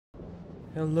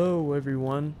Hello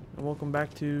everyone, and welcome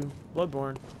back to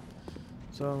BloodBorne.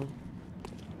 So,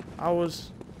 I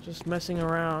was just messing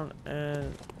around,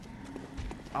 and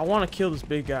I want to kill this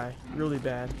big guy really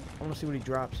bad. I want to see what he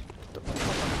drops.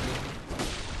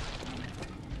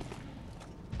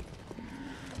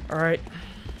 Alright.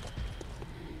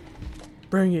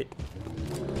 Bring it.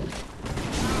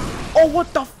 Oh,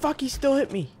 what the fuck? He still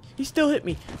hit me. He still hit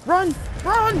me. Run!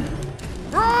 Run!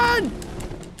 Run!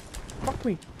 Fuck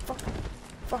me. Fuck.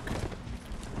 Fuck.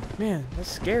 Man, that's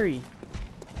scary.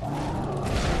 Oh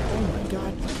my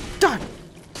god. Die!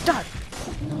 Die!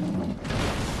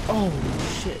 Oh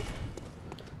shit.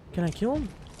 Can I kill him?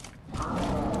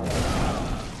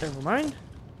 Never mind.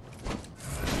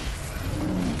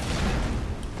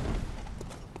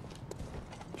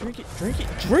 Drink it, drink it,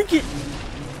 drink it!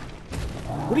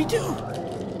 What'd he do?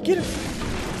 Get him!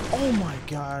 Oh my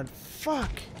god,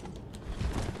 fuck!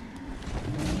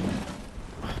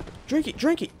 Drink it,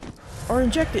 drink it! Or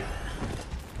inject it!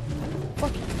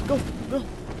 Fuck it, go, go!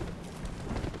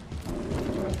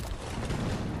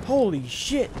 Holy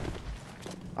shit!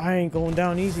 I ain't going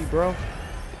down easy, bro.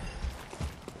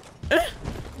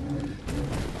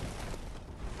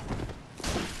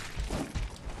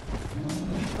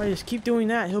 If I just keep doing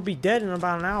that, he'll be dead in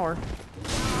about an hour.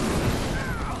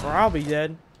 Or I'll be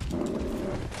dead.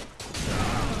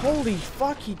 Holy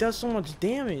fuck, he does so much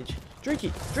damage. Drink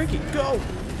it, go,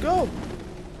 go.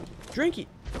 Drink it.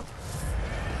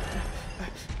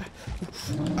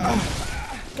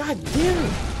 God damn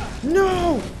it.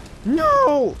 No,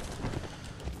 no.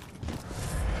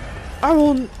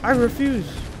 I refuse.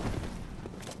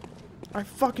 I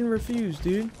fucking refuse,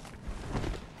 dude.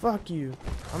 Fuck you.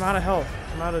 I'm out of health.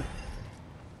 I'm out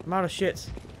of shits.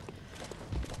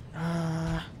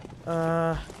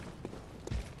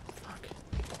 Fuck.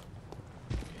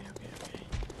 Okay.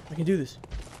 I can do this.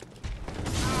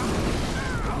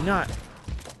 Maybe not.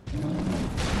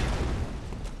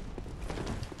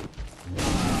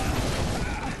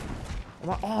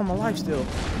 I'm alive still.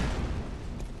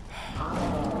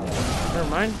 Never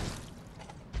mind.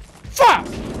 Fuck!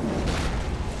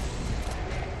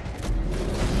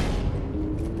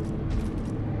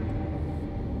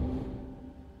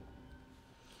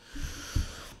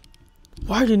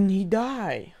 Why didn't he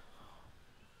die?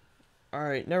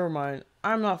 Alright, never mind.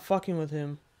 I'm not fucking with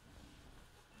him.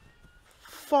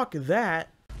 Fuck that.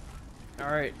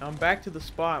 Alright, I'm back to the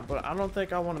spot, but I don't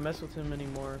think I want to mess with him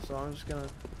anymore, so I'm just gonna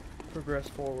progress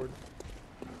forward.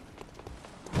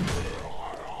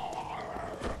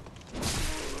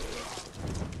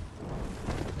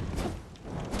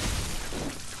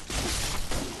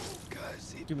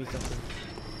 Give me something.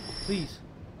 Please.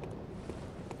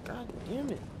 God damn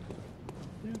it.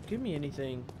 You don't give me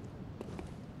anything.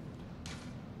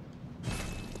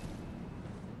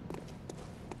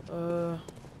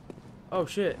 Oh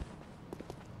shit.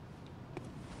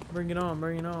 Bring it on,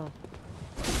 bring it on.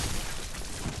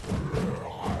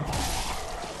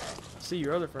 I see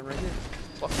your other friend right here.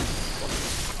 Fuck you.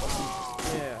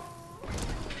 Yeah.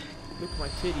 Look at my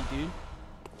titty, dude.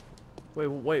 Wait,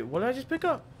 what did I just pick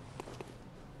up?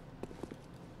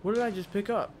 What did I just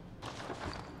pick up?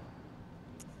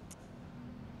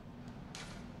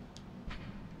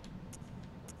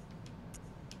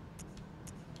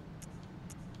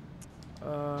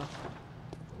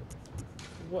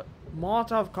 What?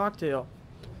 Molotov cocktail.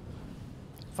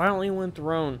 Finally when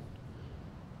thrown.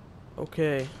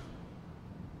 Okay.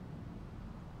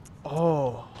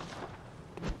 Oh.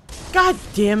 God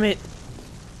damn it.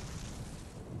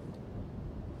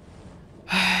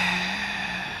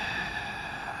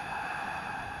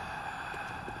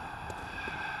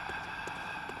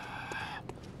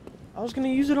 I was gonna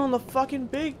use it on the fucking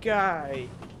big guy.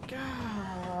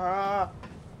 God.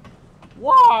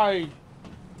 Why?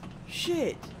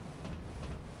 Shit.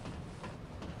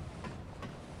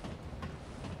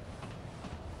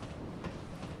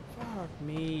 Fuck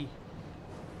me.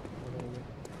 Whatever.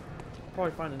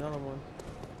 Probably find another one.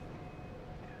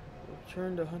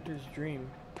 Return to Hunter's Dream.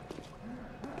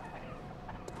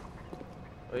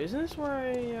 Wait, isn't this where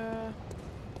I,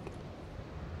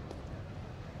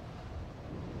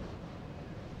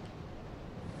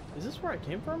 Is this where I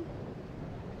came from?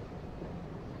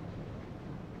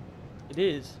 It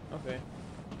is. Okay.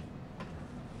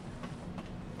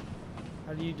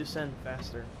 How do you descend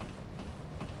faster?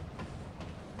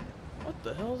 What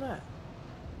the hell is that?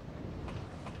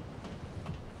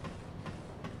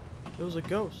 It was a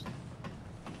ghost.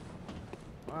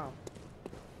 Wow.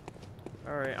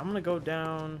 Alright, I'm gonna go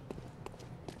down.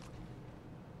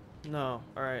 No.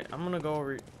 Alright, I'm gonna go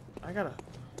over. I gotta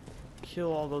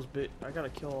kill all those I gotta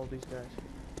kill all these guys.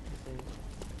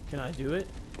 Can I do it?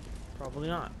 Probably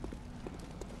not.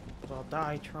 But I'll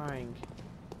die trying.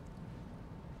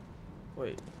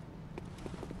 Wait.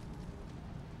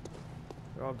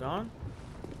 They're all gone?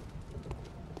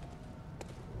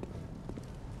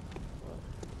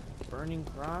 Burning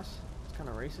cross? It's kind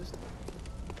of racist.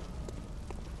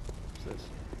 What's this?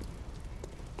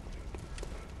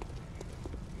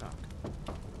 Knock.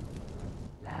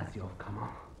 Lads, you've come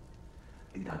on.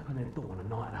 You'd open the door on a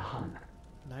night of the hunt.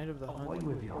 Night of the hunt. Away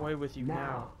with you. Away with you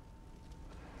now.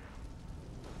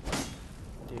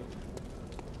 Dude.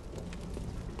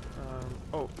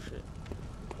 Oh shit.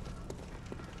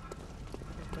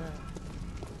 What's that?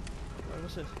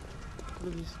 What's this? What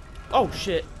are these? Oh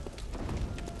shit!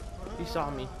 He saw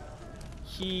me.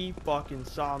 He fucking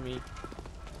saw me.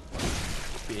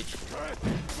 Bitch.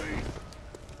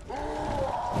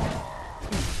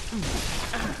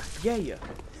 Yeah, yeah.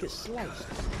 Get sliced.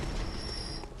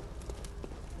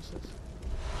 What's this?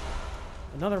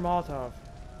 Another Molotov.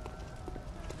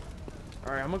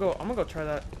 Alright, I'm gonna go try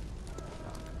that.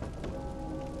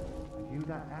 Are you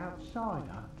that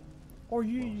outsider? Or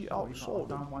you I outsider?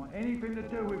 don't want anything to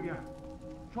do with you.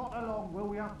 Trot along,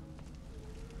 will ya?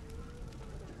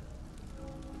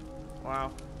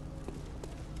 Wow.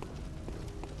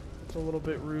 It's a little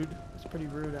bit rude. It's pretty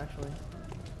rude, actually.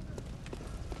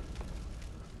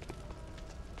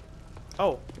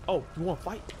 Oh, oh, you want to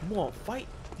fight? You want to fight?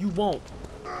 You won't.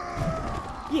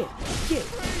 Yeah, yeah.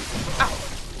 Ow,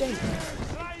 dang.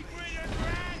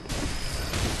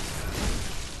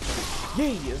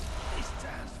 Yeah.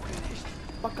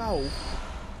 Fuck off.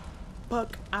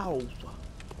 Fuck off.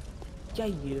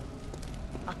 Yeah.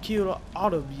 I killed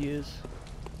all of yous.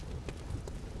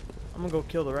 I'm gonna go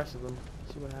kill the rest of them.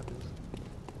 See what happens.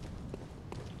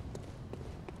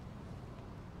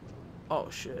 Oh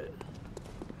shit.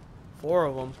 4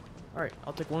 of them. Alright,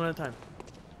 I'll take one at a time.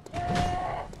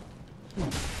 Yeah.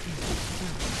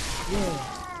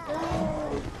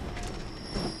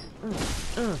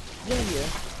 Yeah.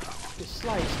 Get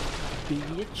sliced,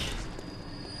 bitch.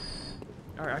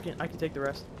 Alright, I can take the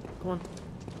rest. Come on.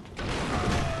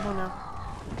 Come on now.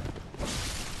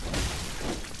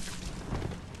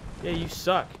 Yeah, you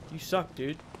suck. You suck,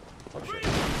 dude. Oh shit. A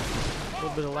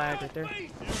little bit of lag right there.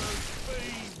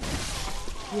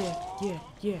 Yeah.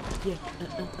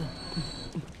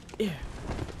 Yeah.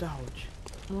 Dodge.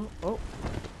 Oh.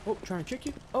 Oh, trying to trick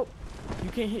you? Oh, you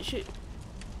can't hit shit.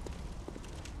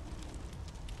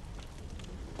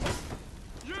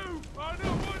 You are not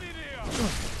wanted here.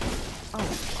 Oh.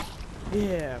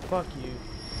 Yeah, fuck you.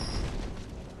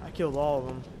 I killed all of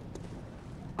them.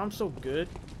 I'm so good.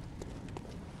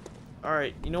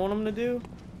 Alright, you know what I'm gonna do?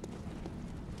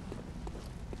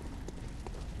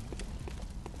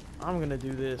 I'm gonna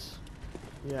do this.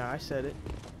 Yeah, I said it.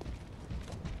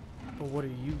 But what are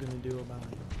you gonna do about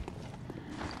it?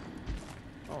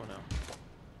 Oh no.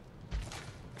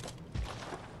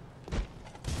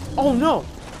 Oh no!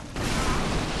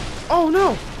 Oh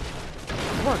no!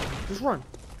 Run! Just run!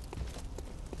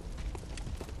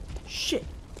 Shit!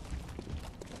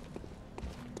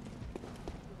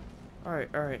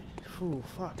 Alright. Ooh,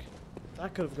 fuck.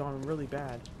 That could have gone really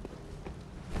bad.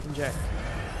 Inject.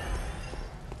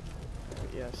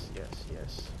 Yes.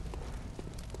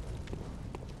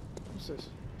 What's this?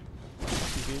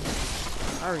 Fuck you, dude.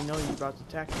 I already know you're about to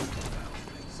attack me.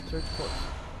 Search bullets.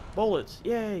 Bullets!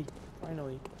 Yay!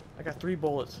 Finally. I got 3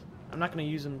 bullets. I'm not gonna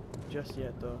use them just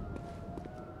yet, though.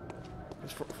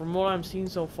 From what I'm seeing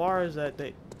so far is that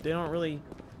they don't really...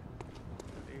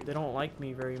 They don't like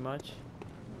me very much.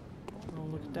 Oh,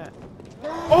 look at that.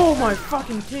 Oh, my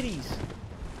fucking titties!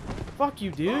 Fuck you,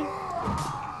 dude!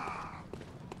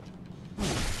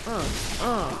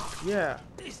 Yeah.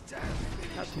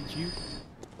 I'll teach you.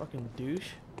 Fucking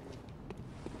douche.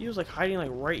 He was like hiding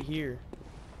like right here.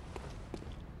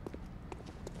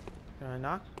 Can I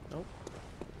knock? Nope.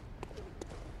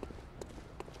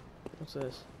 What's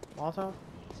this? Molotov?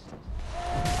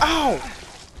 Ow!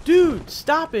 Dude,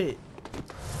 stop it!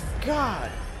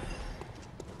 God!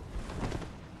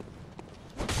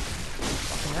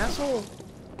 Fucking asshole!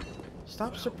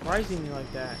 Stop surprising me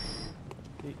like that.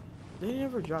 They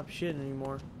never drop shit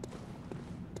anymore.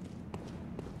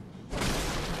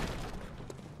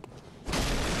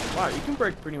 Wow, you can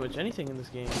break pretty much anything in this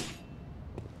game.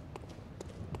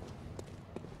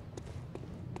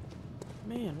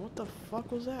 Man, what the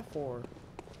fuck was that for?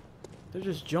 They're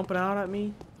just jumping out at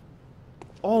me?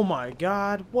 Oh my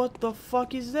god, what the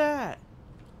fuck is that?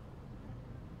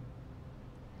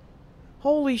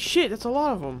 Holy shit, that's a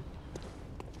lot of them.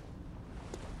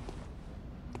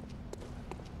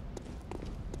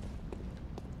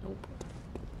 Nope.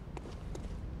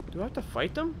 Do I have to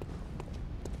fight them?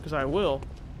 Because I will.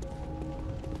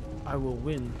 I will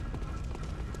win.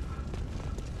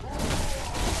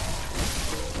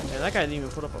 Man, that guy didn't even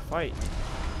put up a fight.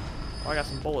 Oh, I got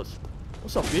some bullets.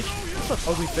 What's up, bitch? What's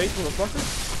up, ugly face,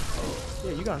 motherfucker?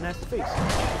 Yeah, you got a nasty face.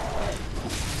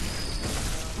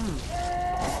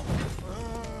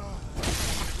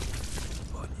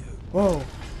 Whoa.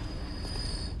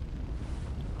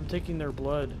 I'm taking their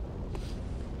blood.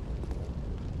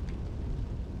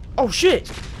 Oh shit!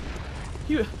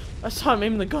 I saw him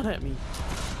aiming the gun at me.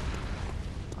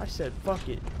 I said fuck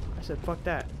it. I said fuck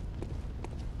that.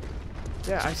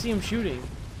 Yeah, I see him shooting.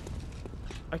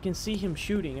 I can see him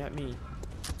shooting at me.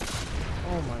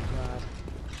 Oh my god.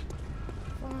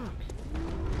 Fuck.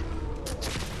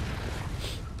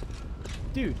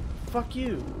 Dude, fuck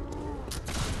you.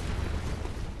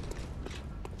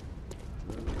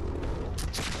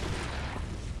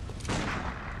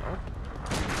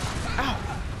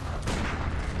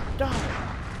 Die.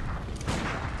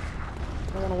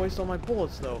 I don't want to waste all my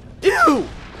bullets though. Ew!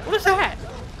 What is that?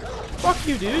 Fuck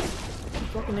you, dude. You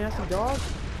fucking nasty dog.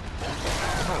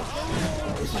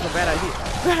 Oh, this is a bad idea.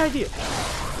 Bad idea.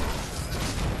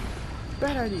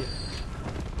 Bad idea.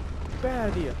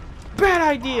 Bad idea. Bad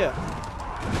idea.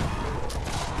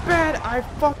 Bad I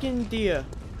fucking idea.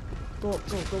 Go,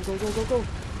 go, go, go, go, go, go.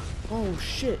 Oh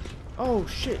shit. Oh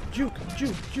shit. Juke,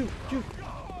 juke, juke, juke.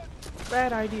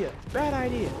 Bad idea. Bad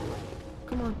idea.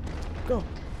 Come on. Go.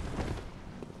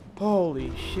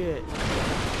 Holy shit. Look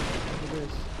at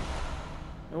this.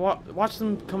 And watch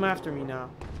them come after me now.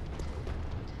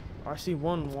 I see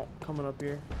one coming up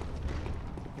here.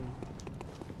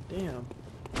 Damn.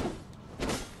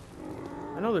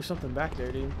 I know there's something back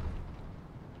there, dude.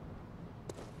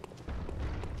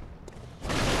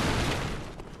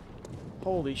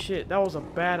 Holy shit. That was a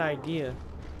bad idea.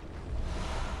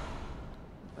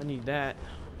 I need that.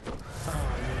 Oh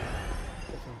yeah,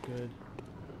 that felt good.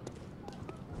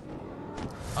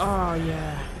 Oh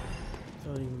yeah,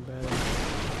 felt even better.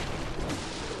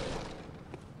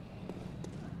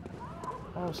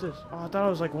 Oh, what's this? Oh, I thought it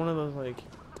was like one of those like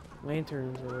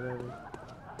lanterns or whatever.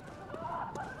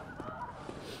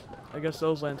 I guess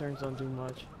those lanterns don't do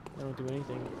much. They don't do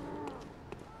anything.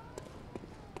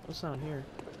 What's down here?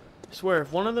 I swear,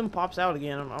 if one of them pops out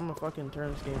again, I'm gonna fucking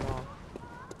turn this game off.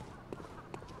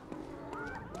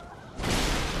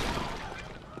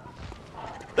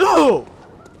 Oh!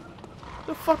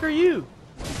 The fuck are you?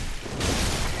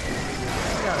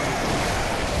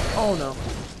 Oh no.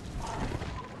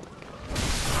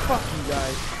 Fuck you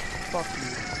guys. Fuck you.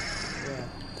 Yeah.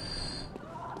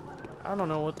 I don't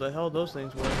know what the hell those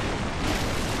things were.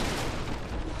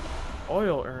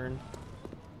 Oil urn.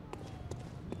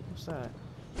 What's that?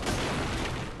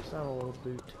 What's that little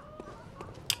boot?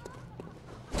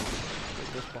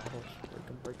 Break those bottles. Break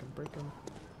them, break them, break them.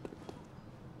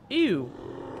 Ew!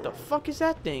 What the fuck is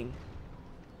that thing?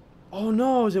 Oh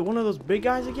no, is it one of those big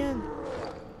guys again?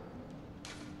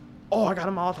 Oh, I got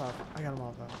a Molotov. I got a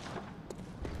Molotov.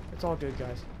 It's all good,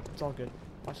 guys. It's all good.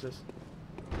 Watch this.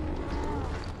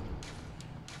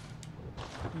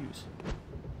 Use.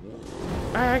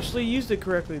 I actually used it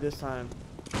correctly this time.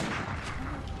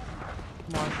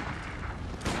 Come on.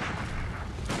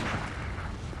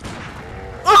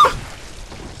 Ah!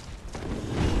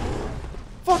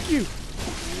 Fuck you!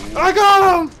 I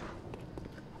got him!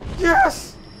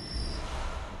 Yes!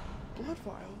 Blood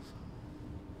vials.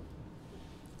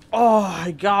 Oh,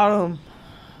 I got him.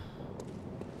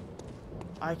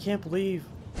 I can't believe.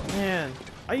 Man,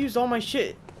 I used all my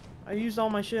shit. I used all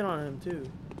my shit on him, too.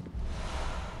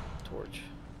 Torch.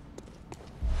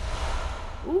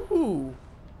 Ooh.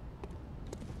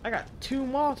 I got 2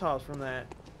 Molotovs from that.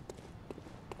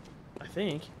 I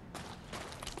think.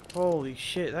 Holy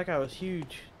shit, that guy was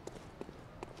huge.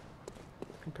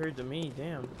 Compared to me,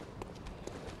 damn.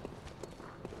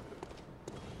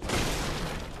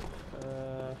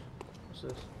 What's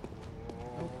this?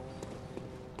 Oh.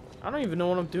 I don't even know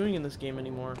what I'm doing in this game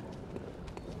anymore.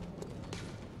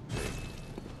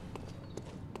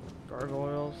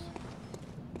 Gargoyles.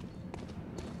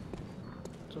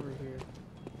 What's over here?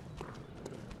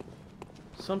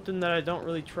 Something that I don't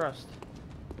really trust.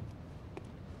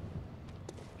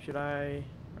 Should I?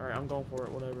 Alright, I'm going for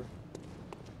it, whatever.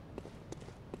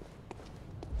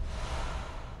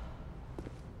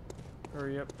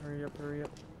 Hurry up, hurry up, hurry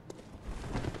up.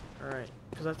 Alright,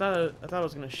 because I thought it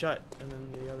was gonna shut and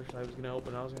then the other side was gonna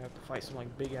open. I was gonna have to fight some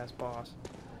like big ass boss.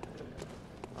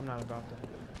 I'm not about that.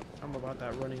 I'm about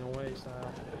that running away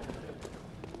style.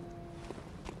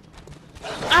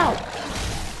 Ow!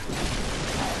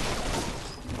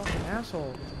 Fucking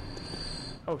asshole.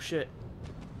 Oh shit.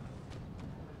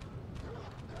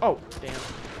 Oh, damn.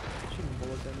 Shooting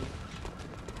bullets at me.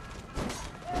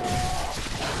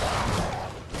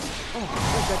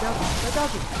 I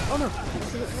dodged it. Oh no.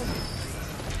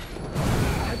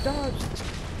 I dodged.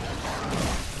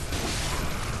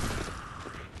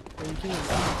 Are you kidding me?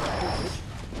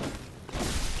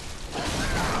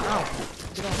 Ow.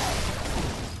 Get off.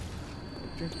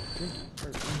 Drink it. Or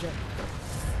inject.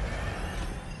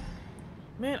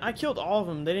 Man, I killed all of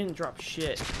them. They didn't drop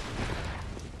shit.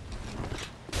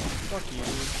 Fuck you,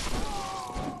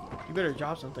 dude. You better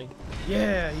drop something.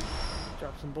 Yeah, he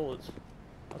dropped some bullets.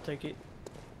 I'll take it.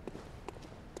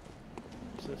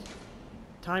 What's this?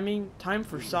 Time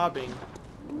for sobbing.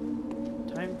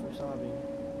 Time for sobbing.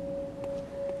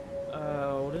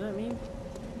 What does that mean?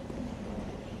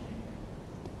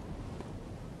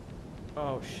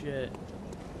 Oh shit.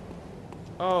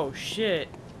 Oh shit.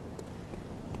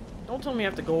 Don't tell me I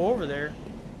have to go over there.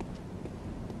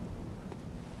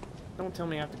 Don't tell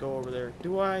me I have to go over there.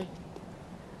 Do I?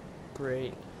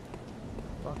 Great.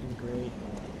 Fucking great.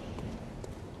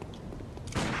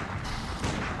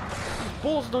 These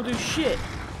bullets don't do shit.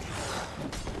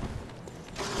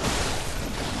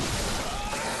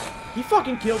 He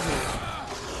fucking killed me.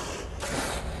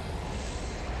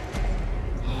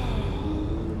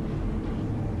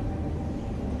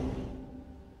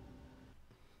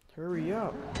 Hurry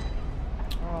up.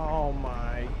 Oh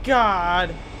my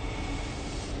god.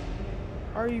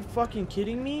 Are you fucking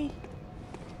kidding me?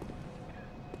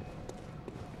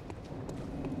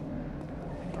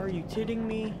 Are you kidding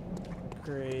me?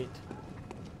 Great.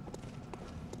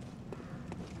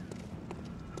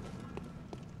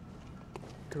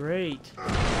 Great.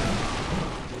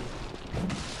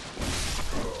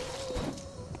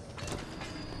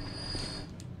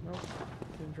 Nope.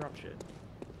 Didn't drop shit.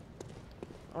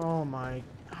 Oh my.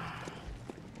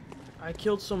 I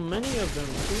killed so many of them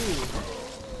too.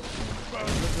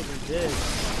 Look what they did.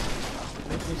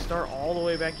 Makes me start all the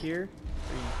way back here.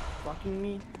 Are you fucking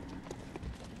me?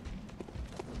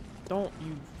 Don't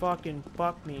you fucking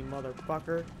fuck me,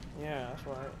 motherfucker. Yeah, that's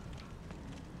right.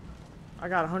 I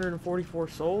got 144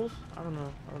 souls? I don't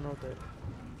know. I don't know what that...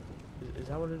 Is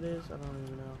that what it is? I don't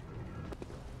even know.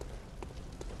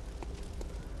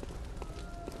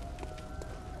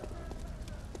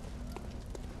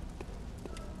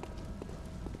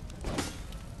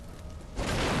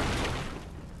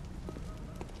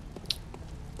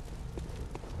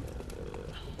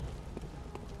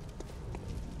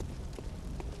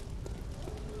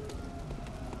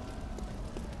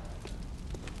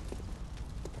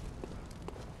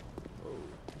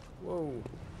 Whoa.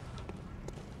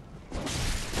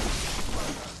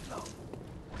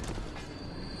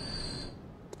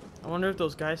 I wonder if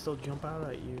those guys still jump out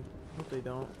at you. Hope they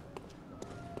don't.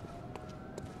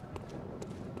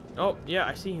 Oh, yeah,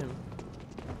 I see him.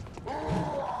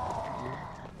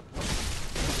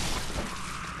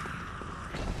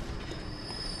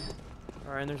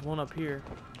 Alright, and there's one up here.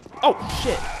 Oh,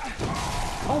 shit!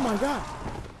 Oh my god!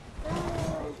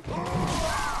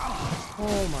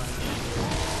 Oh my god.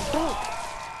 Don't!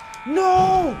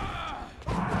 No!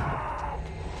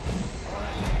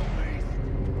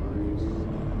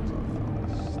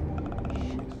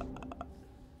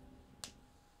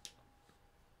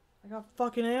 I got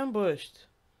fucking ambushed.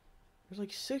 There's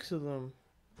like 6 of them.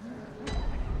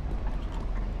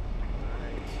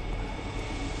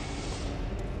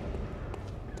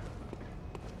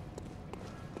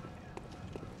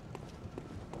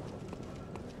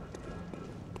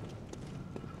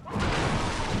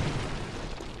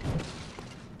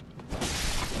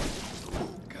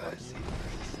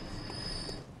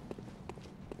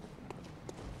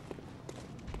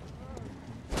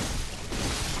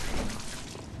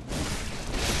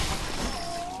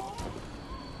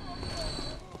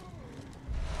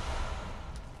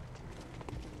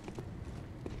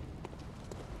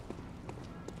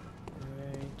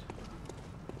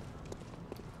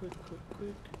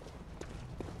 Quick.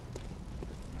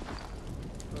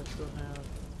 Do I still have...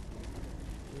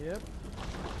 Yep.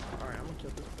 Alright, I'm gonna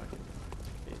kill this fucking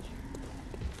bitch.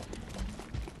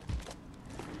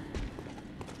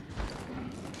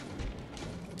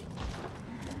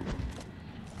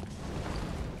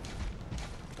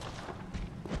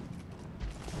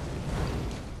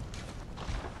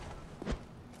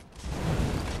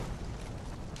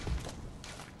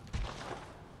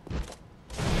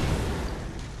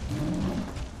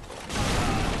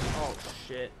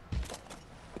 Shit.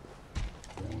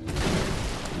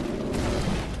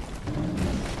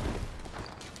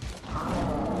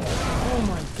 Oh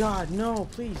my god, no,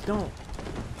 please don't.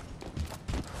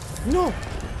 No!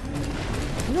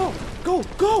 No! Go!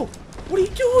 Go! What are you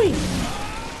doing?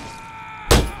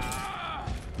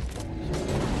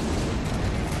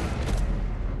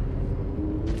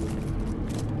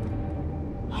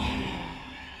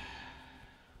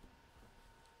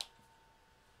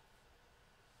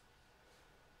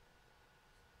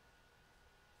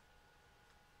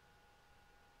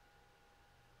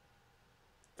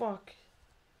 fuck.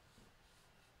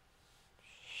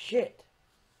 Shit.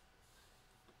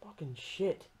 Fucking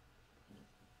shit.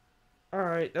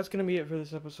 Alright, that's gonna be it for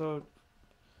this episode.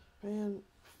 Man,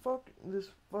 fuck this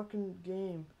fucking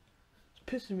game. It's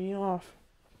pissing me off.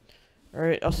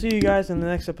 Alright, I'll see you guys in the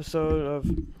next episode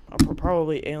of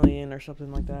probably Alien or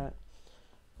something like that.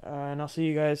 And I'll see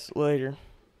you guys later.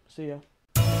 See ya.